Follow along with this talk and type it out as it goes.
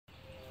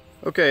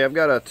Okay, I've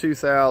got a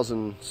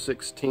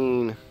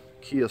 2016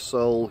 Kia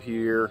Soul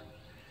here,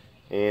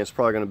 and it's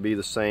probably going to be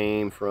the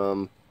same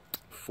from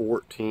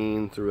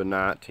 14 through a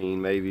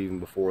 19, maybe even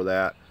before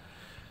that.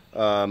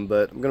 But I'm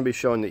going to be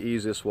showing the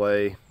easiest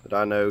way that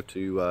I know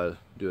to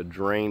do a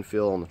drain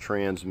fill on the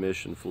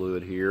transmission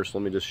fluid here. So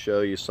let me just show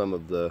you some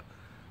of the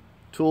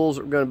tools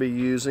that we're going to be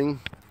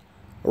using.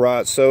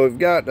 Alright, so we've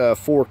got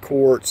 4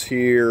 quarts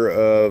here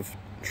of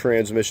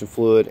transmission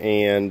fluid,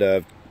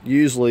 and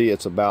usually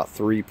it's about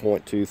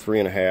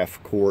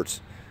 3.5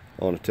 quarts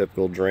on a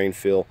typical drain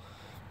fill.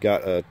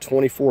 Got a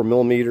 24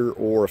 millimeter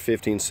or a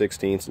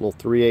 15/16, a little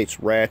 3/8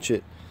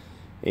 ratchet,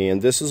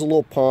 and this is a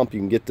little pump. You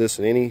can get this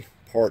in any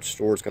parts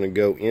store. It's going to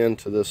go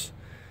into this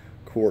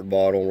quart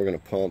bottle, and we're going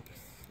to pump.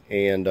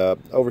 And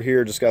over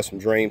here, just got some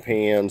drain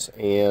pans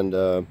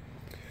and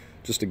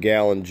just a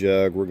gallon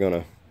jug. We're going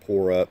to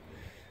pour up,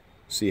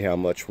 see how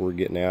much we're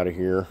getting out of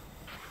here.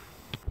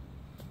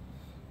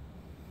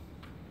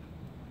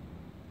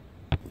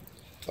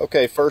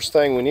 Okay, first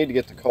thing, we need to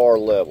get the car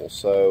level.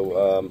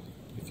 So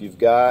if you've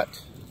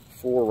got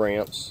 4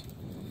 ramps,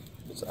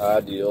 it's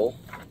ideal,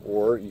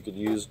 or you could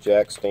use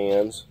jack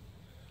stands,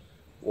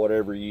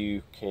 whatever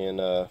you can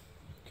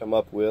come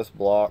up with,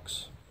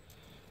 blocks.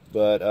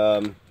 But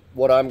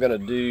what I'm going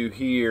to do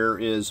here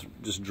is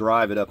just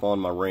drive it up on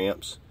my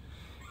ramps.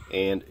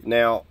 And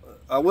now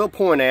I will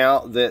point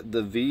out that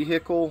the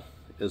vehicle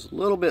is a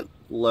little bit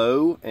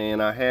low,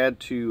 and I had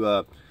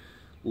to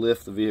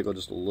lift the vehicle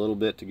just a little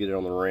bit to get it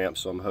on the ramp,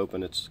 so I'm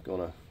hoping it's going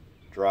to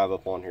drive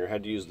up on here. I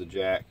had to use the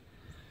jack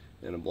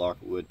and a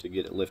block of wood to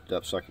get it lifted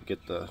up so I could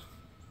get the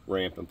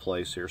ramp in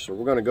place here. So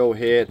we're going to go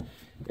ahead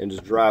and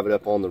just drive it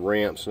up on the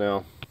ramps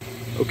now.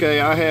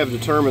 Okay, I have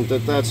determined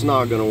that that's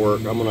not going to work.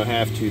 I'm going to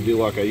have to do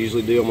like I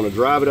usually do. I'm going to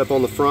drive it up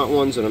on the front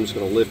ones, and I'm just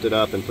going to lift it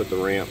up and put the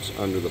ramps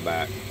under the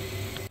back.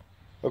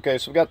 Okay,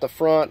 so we've got the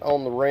front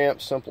on the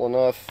ramp, simple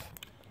enough.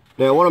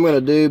 Now what I'm going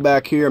to do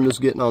back here, I'm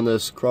just getting on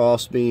this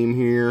cross beam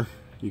here.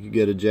 You could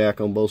get a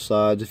jack on both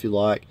sides if you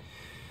like.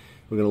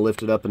 We're going to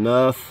lift it up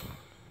enough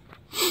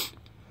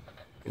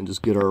and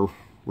just get our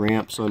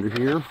ramps under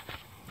here.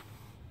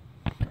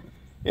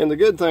 And the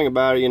good thing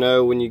about it, you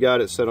know, when you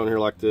got it set on here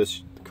like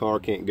this, the car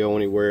can't go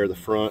anywhere. The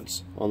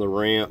front's on the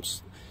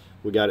ramps.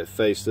 We got it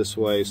faced this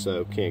way,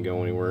 so it can't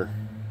go anywhere.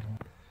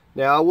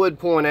 Now I would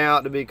point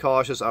out, to be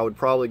cautious, I would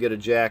probably get a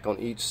jack on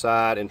each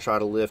side and try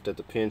to lift at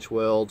the pinch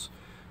welds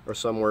or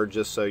somewhere,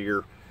 just so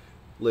you're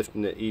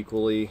lifting it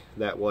equally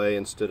that way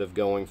instead of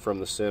going from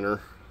the center.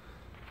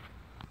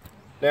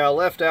 Now I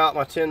left out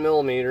my 10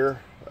 millimeter,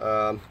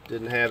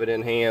 didn't have it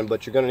in hand,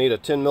 but you're going to need a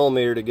 10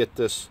 millimeter to get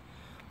this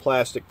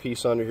plastic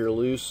piece under here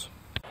loose.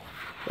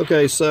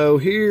 Okay, so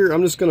here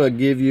I'm just going to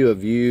give you a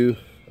view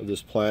of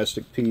this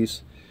plastic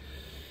piece.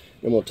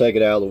 I'm going to take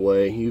it out of the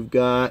way. You've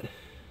got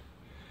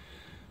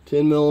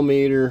 10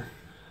 millimeter,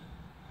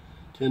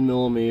 10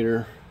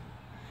 millimeter,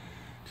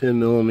 10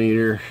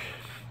 millimeter,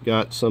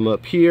 got some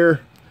up here.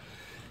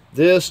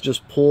 This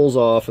just pulls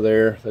off of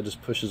there. That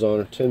just pushes on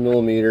a 10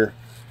 millimeter.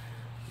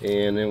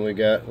 And then we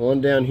got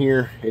one down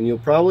here, and you'll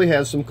probably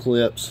have some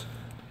clips.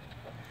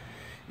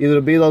 Either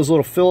it'll be those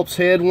little Phillips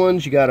head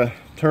ones, you gotta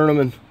turn them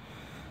and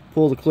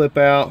pull the clip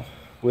out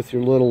with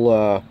your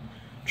little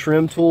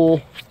trim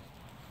tool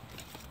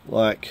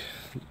like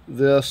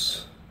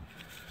this.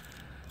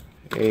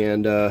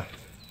 And other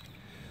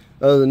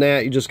than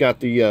that, you just got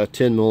the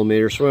 10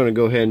 millimeter. So we're gonna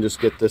go ahead and just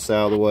get this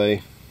out of the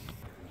way.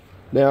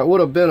 Now it would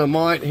have been a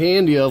mite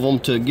handy of them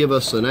to give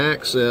us an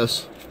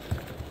access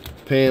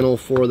panel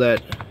for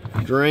that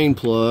drain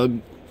plug,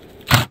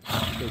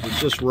 because it's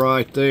just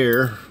right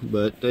there,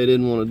 but they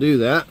didn't want to do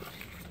that.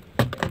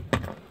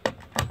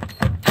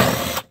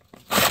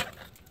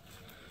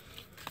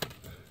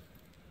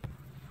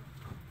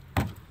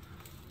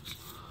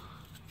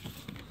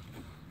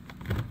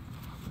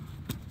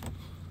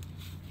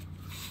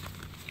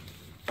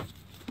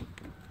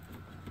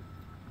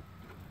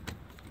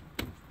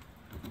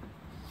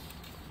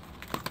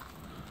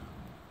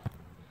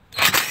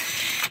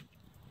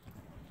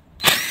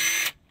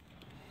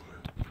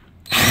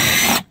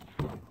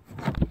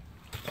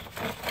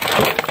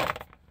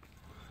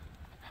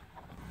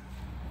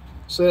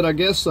 Said, I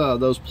guess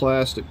those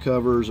plastic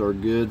covers are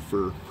good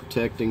for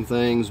protecting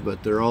things,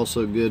 but they're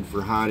also good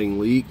for hiding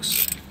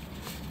leaks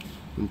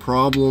and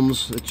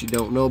problems that you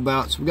don't know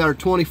about. So we got our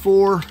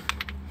 24. Go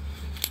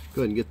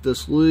ahead and get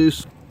this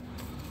loose.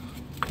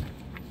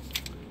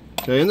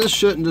 Okay, and this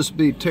shouldn't just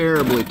be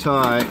terribly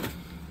tight.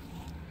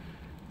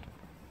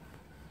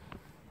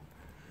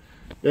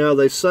 Now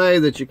they say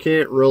that you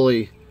can't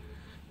really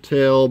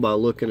tell by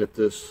looking at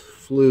this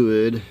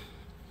fluid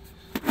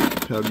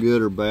how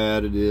good or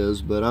bad it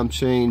is, but I'm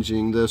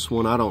changing this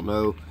one. I don't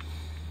know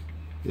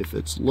if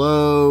it's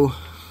low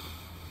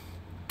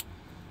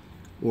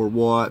or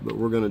what, but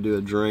we're going to do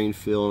a drain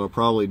fill, and I'll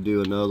probably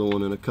do another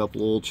one in a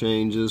couple oil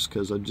changes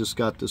because I just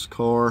got this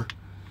car.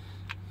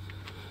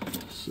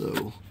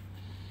 So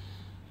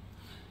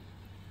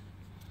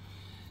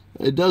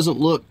it doesn't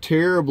look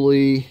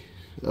terribly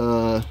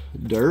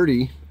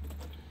dirty.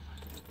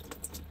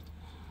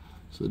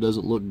 so it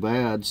doesn't look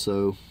bad.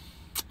 So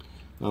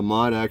I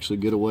might actually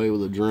get away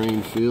with a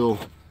drain fill.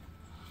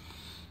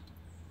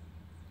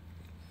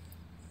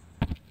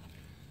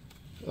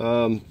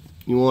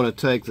 You want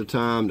to take the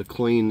time to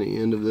clean the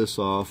end of this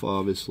off,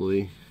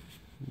 obviously.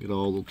 Get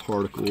all the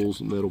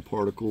particles, metal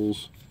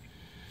particles.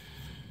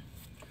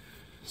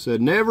 So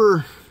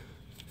never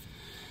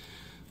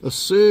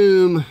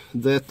assume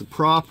that the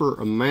proper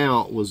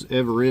amount was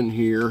ever in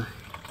here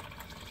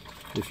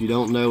if you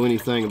don't know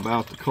anything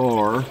about the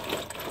car.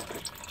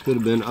 Could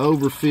have been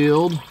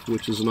overfilled,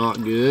 which is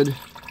not good.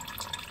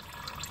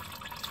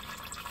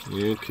 And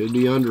it could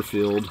be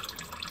underfilled.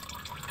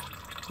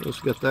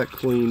 Let's get that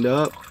cleaned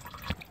up.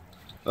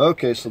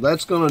 Okay, so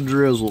that's going to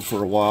drizzle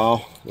for a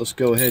while. Let's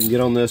go ahead and get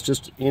on this.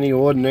 Just any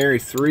ordinary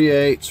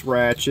 3/8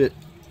 ratchet.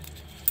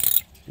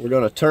 We're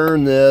going to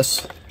turn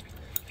this.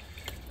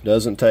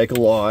 Doesn't take a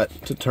lot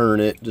to turn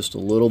it, just a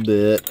little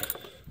bit.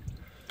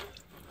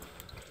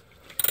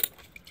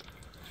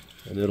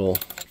 And it'll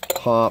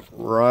pop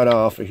right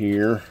off of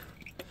here.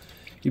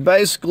 You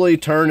basically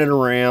turn it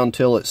around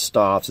till it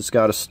stops. It's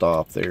got to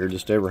stop there,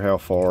 just ever how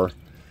far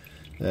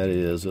that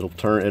is.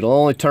 It'll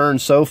only turn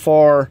so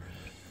far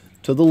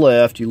to the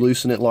left. You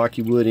loosen it like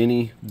you would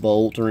any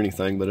bolt or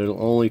anything, but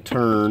it'll only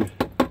turn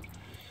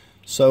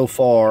so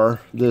far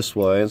this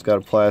way. It's got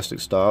a plastic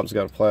stop. It's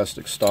got a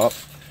plastic stop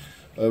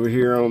over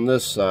here on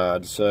this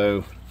side.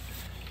 So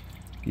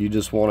you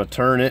just want to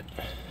turn it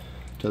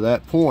to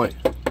that point.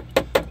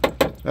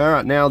 All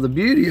right, now the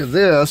beauty of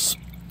this,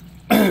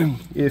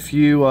 if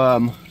you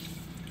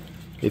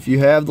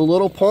have the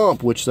little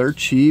pump, which they're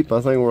cheap, I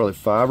think we're like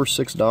 $5 or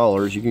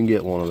 $6, you can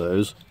get one of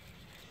those.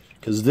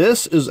 Because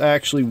this is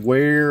actually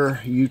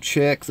where you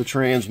check the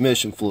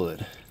transmission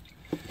fluid.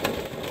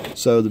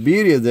 So the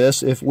beauty of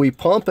this, if we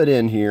pump it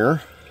in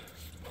here,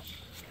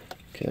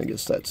 okay, I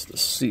guess that's the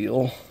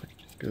seal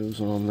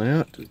goes on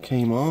that. It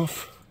came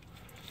off.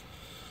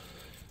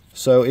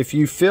 So if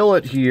you fill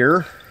it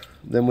here,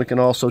 then we can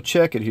also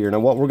check it here.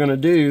 Now what we're going to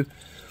do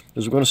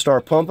is we're going to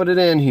start pumping it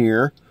in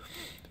here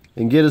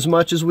and get as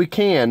much as we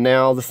can.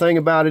 Now the thing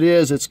about it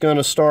is it's going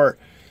to start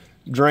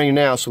draining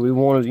out, so we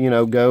want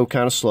to, go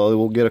kind of slowly.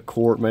 We'll get a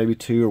quart, maybe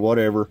 2 or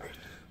whatever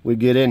we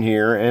get in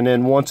here, and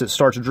then once it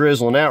starts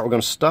drizzling out, we're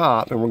going to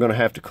stop and we're going to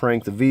have to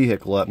crank the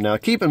vehicle up. Now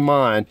keep in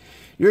mind,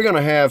 you're going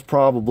to have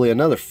probably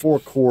another 4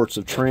 quarts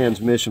of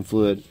transmission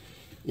fluid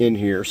in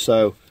here,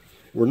 so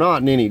we're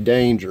not in any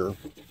danger.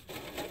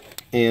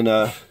 And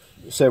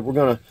so we're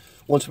going to,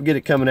 once we get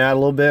it coming out a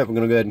little bit, we're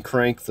going to go ahead and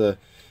crank the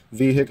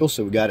vehicle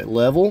so we got it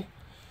level.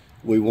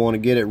 We want to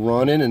get it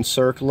running and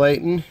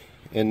circulating,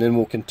 and then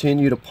we'll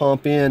continue to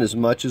pump in as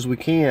much as we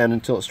can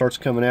until it starts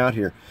coming out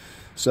here.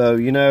 So,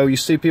 you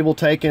see people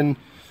taking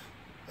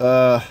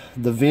the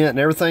vent and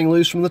everything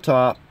loose from the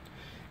top,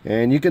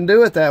 and you can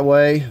do it that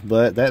way,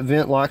 but that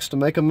vent likes to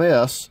make a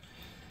mess,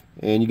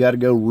 and you got to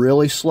go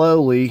really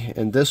slowly.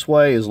 And this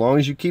way, as long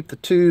as you keep the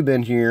tube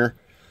in here,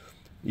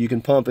 you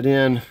can pump it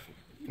in,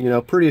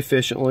 pretty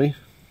efficiently.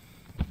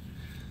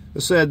 I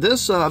said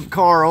this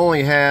car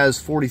only has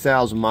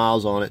 40,000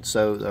 miles on it,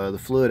 so the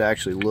fluid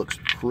actually looks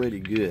pretty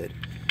good.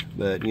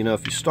 But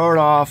if you start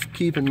off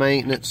keeping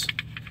maintenance,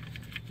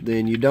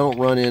 then you don't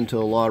run into a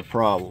lot of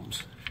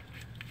problems.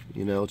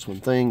 It's when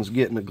things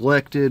get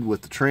neglected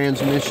with the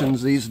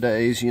transmissions these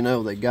days,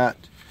 they got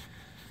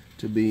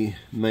to be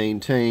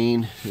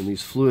maintained, and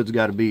these fluids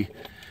got to be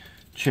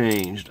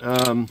changed.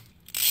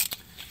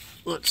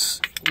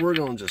 We're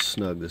going to just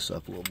snug this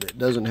up a little bit. It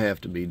doesn't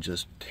have to be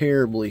just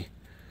terribly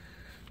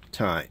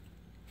tight.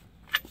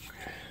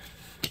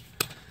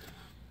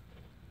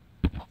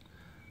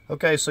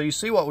 Okay, so you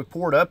see what we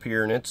poured up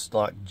here, and it's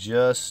like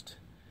just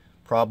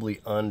probably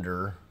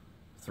under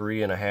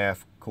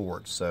 3.5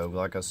 quarts. So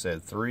like I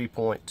said,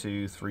 3.2,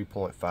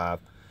 3.5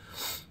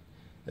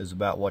 is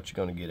about what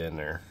you're going to get in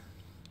there.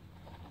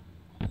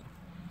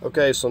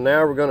 Okay, so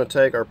now we're going to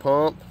take our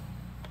pump,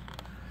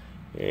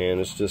 and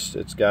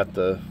it's got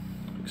the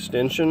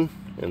extension,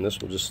 and this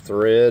will just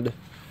thread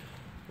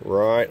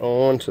right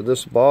onto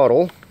this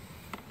bottle.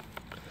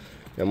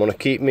 I'm going to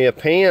keep me a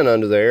pan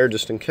under there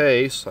just in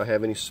case I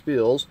have any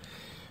spills.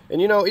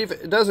 And if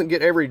it doesn't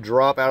get every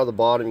drop out of the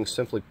bottom, you can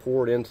simply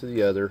pour it into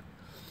the other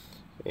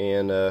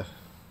and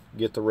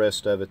get the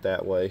rest of it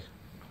that way.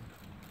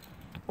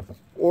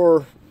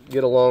 Or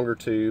get a longer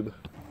tube.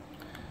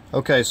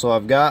 Okay, so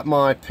I've got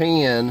my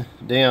pan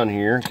down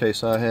here in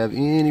case I have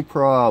any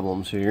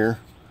problems here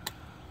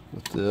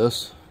with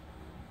this.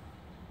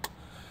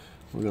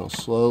 We're going to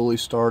slowly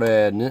start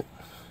adding it.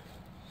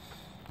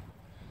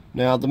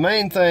 Now the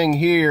main thing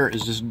here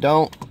is just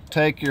don't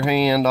take your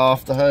hand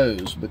off the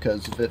hose,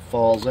 because if it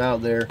falls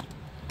out there,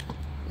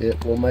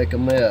 it will make a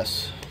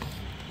mess.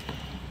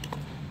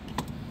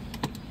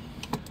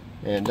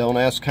 And don't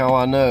ask how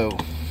I know.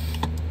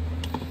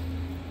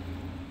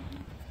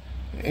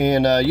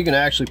 And you can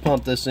actually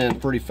pump this in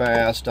pretty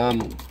fast.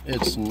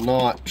 It's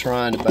not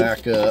trying to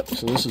back up.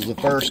 So this is the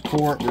first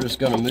quart. We're just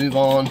going to move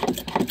on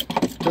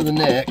to the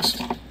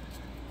next.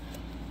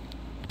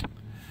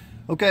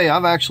 Okay,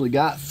 I've actually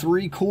got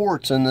 3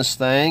 quarts in this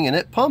thing, and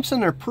it pumps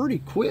in there pretty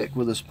quick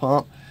with this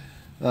pump.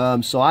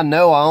 So I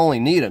know I only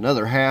need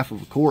another half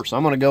of a quart, so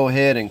I'm going to go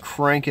ahead and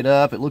crank it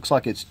up. It looks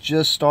like it's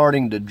just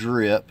starting to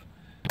drip.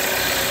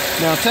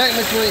 Now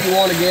technically you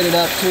want to get it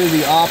up to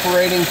the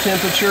operating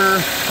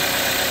temperature,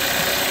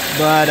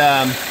 but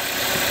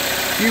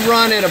if you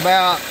run it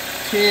about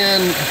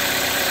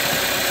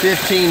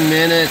 10-15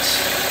 minutes,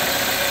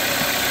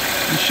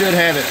 you should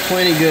have it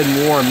plenty good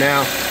and warm.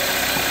 Now,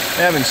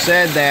 having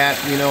said that,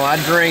 you know, I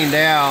drained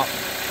out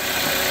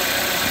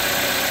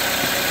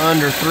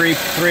under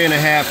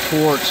 3.5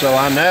 quarts, so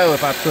I know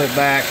if I put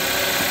back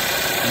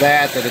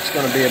that it's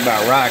going to be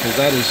about right, because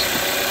that is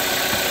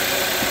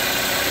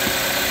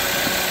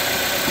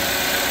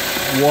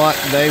what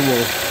they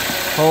will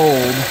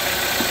hold.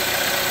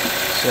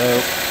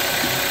 So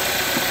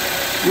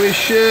we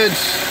should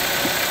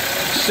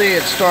see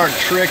it start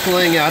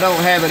trickling. I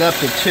don't have it up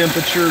to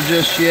temperature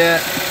just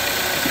yet.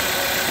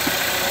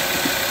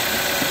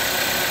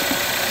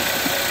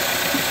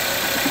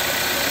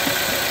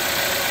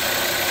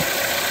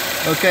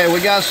 Okay, we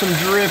got some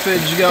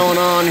drippage going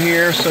on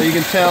here, so you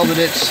can tell that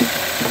it's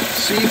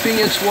seeping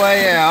its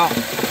way out.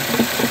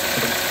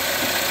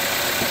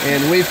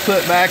 And we've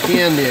put back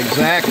in the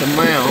exact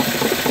amount,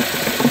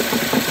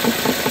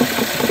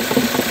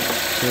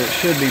 so it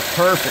should be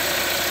perfect.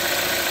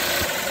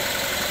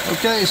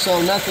 Okay,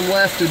 so nothing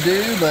left to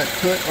do but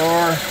put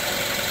our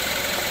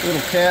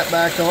little cap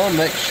back on,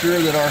 make sure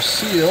that our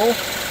seal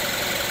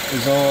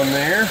is on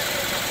there.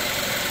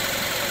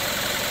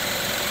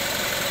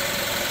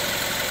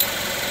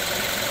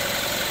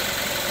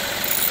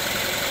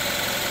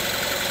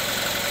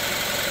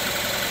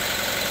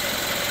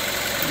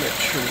 Make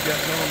sure we got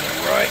it on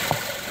there right.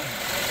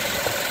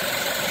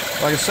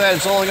 Like I said,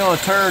 it's only going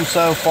to turn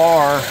so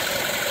far.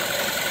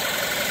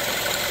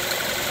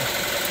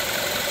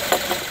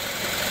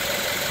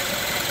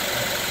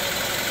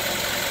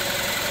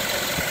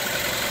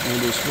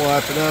 We'll just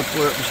wipe it up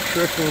where it was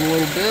trickling a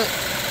little bit.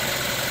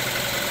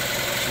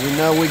 So we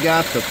know we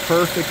got the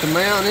perfect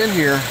amount in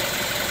here.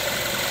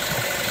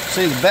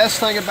 See, the best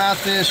thing about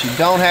this, you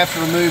don't have to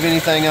remove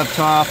anything up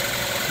top.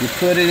 You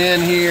put it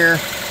in here.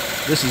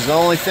 This is the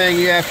only thing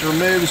you have to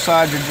remove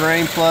besides your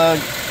drain plug,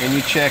 and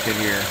you check it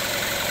here.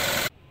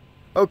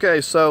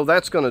 Okay, so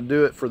that's going to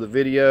do it for the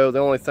video. The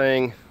only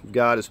thing we've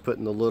got is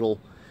putting the little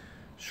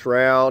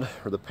shroud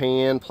or the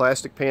pan,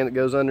 plastic pan that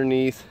goes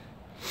underneath.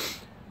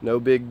 No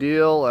big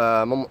deal.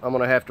 I'm going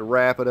to have to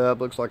wrap it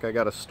up. Looks like I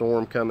got a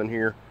storm coming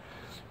here.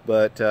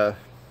 But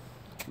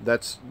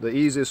that's the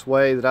easiest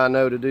way that I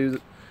know to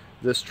do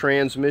this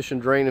transmission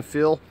drain and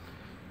fill.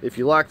 If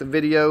you like the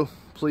video,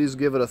 please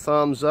give it a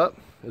thumbs up.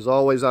 As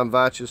always, I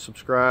invite you to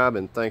subscribe,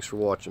 and thanks for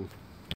watching.